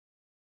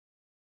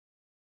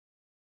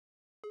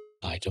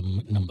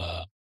Item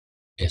number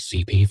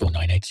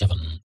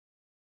SCP-4987.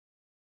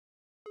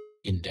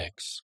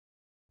 Index.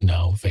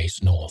 Now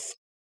face north.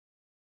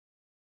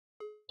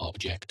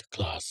 Object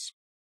Class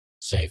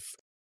Safe.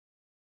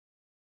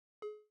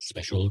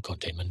 Special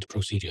Containment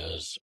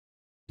Procedures.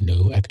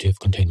 No active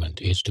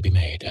containment is to be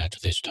made at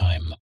this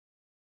time.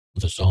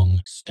 The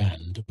song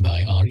Stand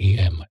by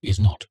REM is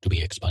not to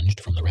be expunged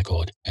from the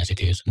record, as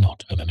it is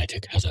not a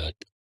memetic hazard.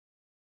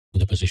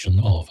 The position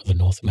of the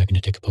North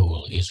Magnetic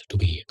Pole is to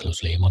be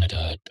closely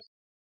monitored.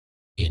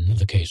 In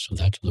the case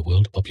that the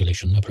world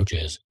population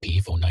approaches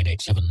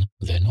P-4987,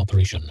 then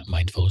Operation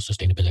Mindful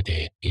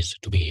Sustainability is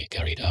to be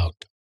carried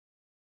out.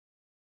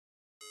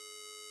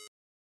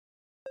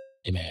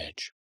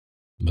 Image.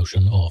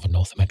 Motion of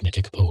North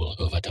Magnetic Pole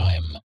over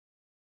time.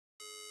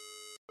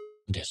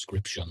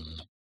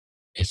 Description.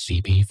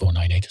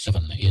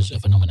 SCP-4987 is a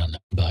phenomenon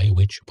by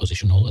which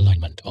positional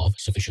alignment of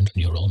sufficient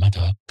neural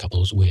matter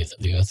couples with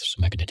the Earth's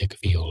magnetic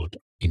field,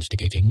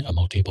 instigating a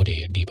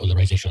multi-body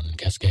depolarization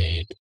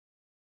cascade.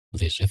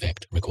 This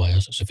effect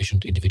requires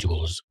sufficient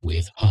individuals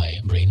with high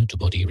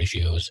brain-to-body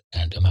ratios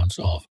and amounts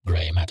of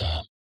gray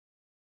matter.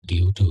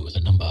 Due to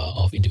the number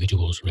of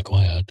individuals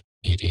required,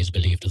 it is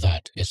believed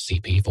that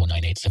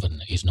SCP-4987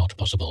 is not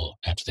possible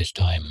at this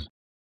time.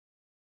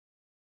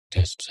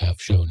 Tests have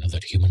shown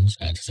that humans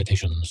and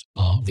cetaceans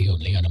are the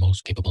only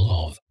animals capable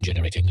of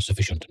generating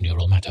sufficient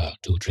neural matter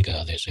to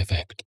trigger this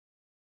effect.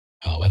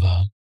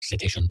 However,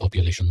 cetacean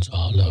populations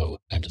are low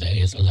and there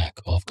is a lack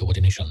of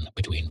coordination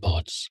between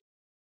pods.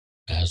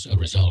 As a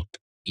result,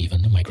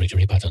 even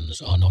migratory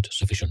patterns are not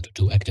sufficient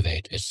to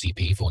activate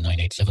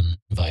SCP-4987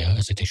 via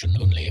a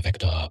cetacean-only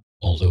vector,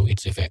 although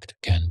its effect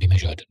can be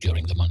measured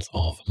during the month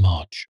of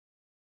March.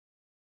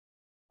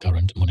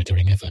 Current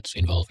monitoring efforts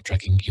involve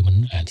tracking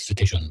human and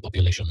cetacean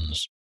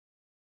populations.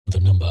 The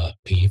number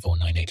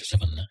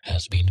P-4987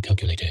 has been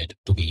calculated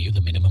to be the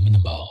minimum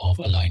number of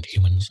aligned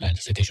humans and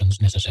cetaceans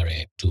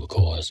necessary to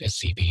cause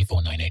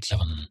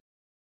SCP-4987.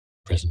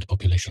 Present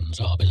populations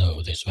are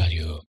below this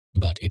value,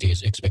 but it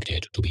is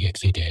expected to be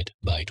exceeded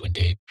by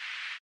 20.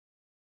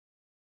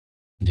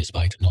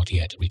 Despite not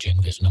yet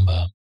reaching this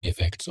number,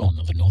 effects on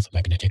the North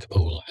Magnetic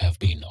Pole have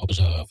been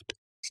observed,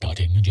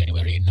 starting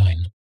January 9,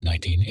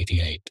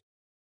 1988.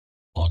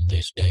 On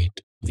this date,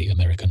 the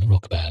American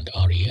rock band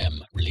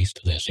REM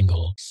released their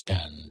single,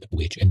 Stand,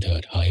 which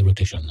entered high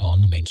rotation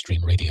on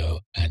mainstream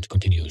radio and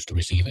continues to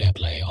receive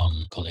airplay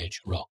on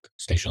college rock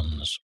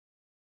stations.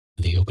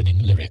 The opening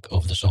lyric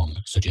of the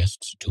song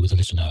suggests to the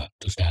listener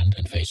to stand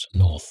and face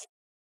north.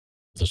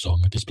 The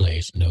song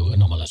displays no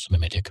anomalous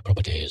mimetic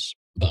properties,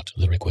 but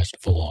the request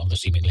for the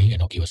seemingly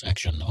innocuous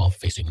action of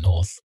facing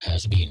north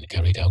has been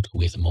carried out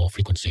with more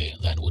frequency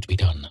than would be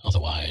done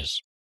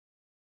otherwise.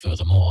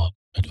 Furthermore,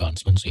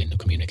 advancements in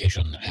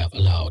communication have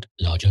allowed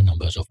larger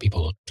numbers of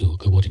people to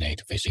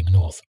coordinate facing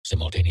north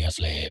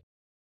simultaneously.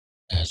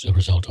 As a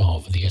result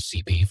of the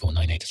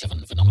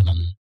SCP-4987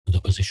 phenomenon,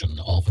 the position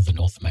of the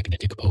North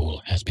Magnetic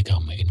Pole has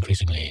become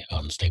increasingly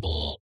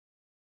unstable.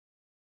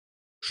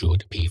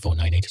 Should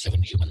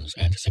P-4987 humans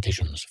and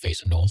cetaceans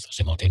face north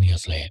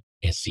simultaneously,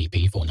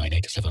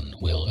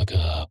 SCP-4987 will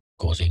occur,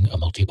 causing a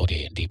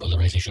multi-body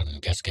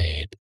depolarization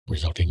cascade,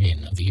 resulting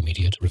in the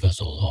immediate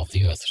reversal of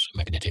the Earth's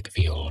magnetic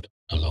field,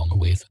 along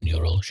with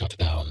neural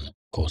shutdown,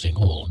 causing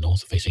all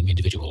north-facing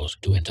individuals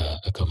to enter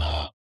a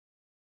coma.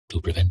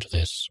 To prevent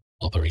this,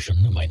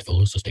 Operation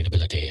Mindful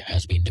Sustainability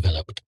has been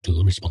developed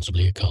to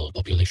responsibly cull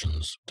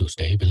populations to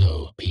stay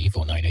below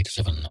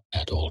P-4987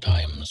 at all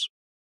times.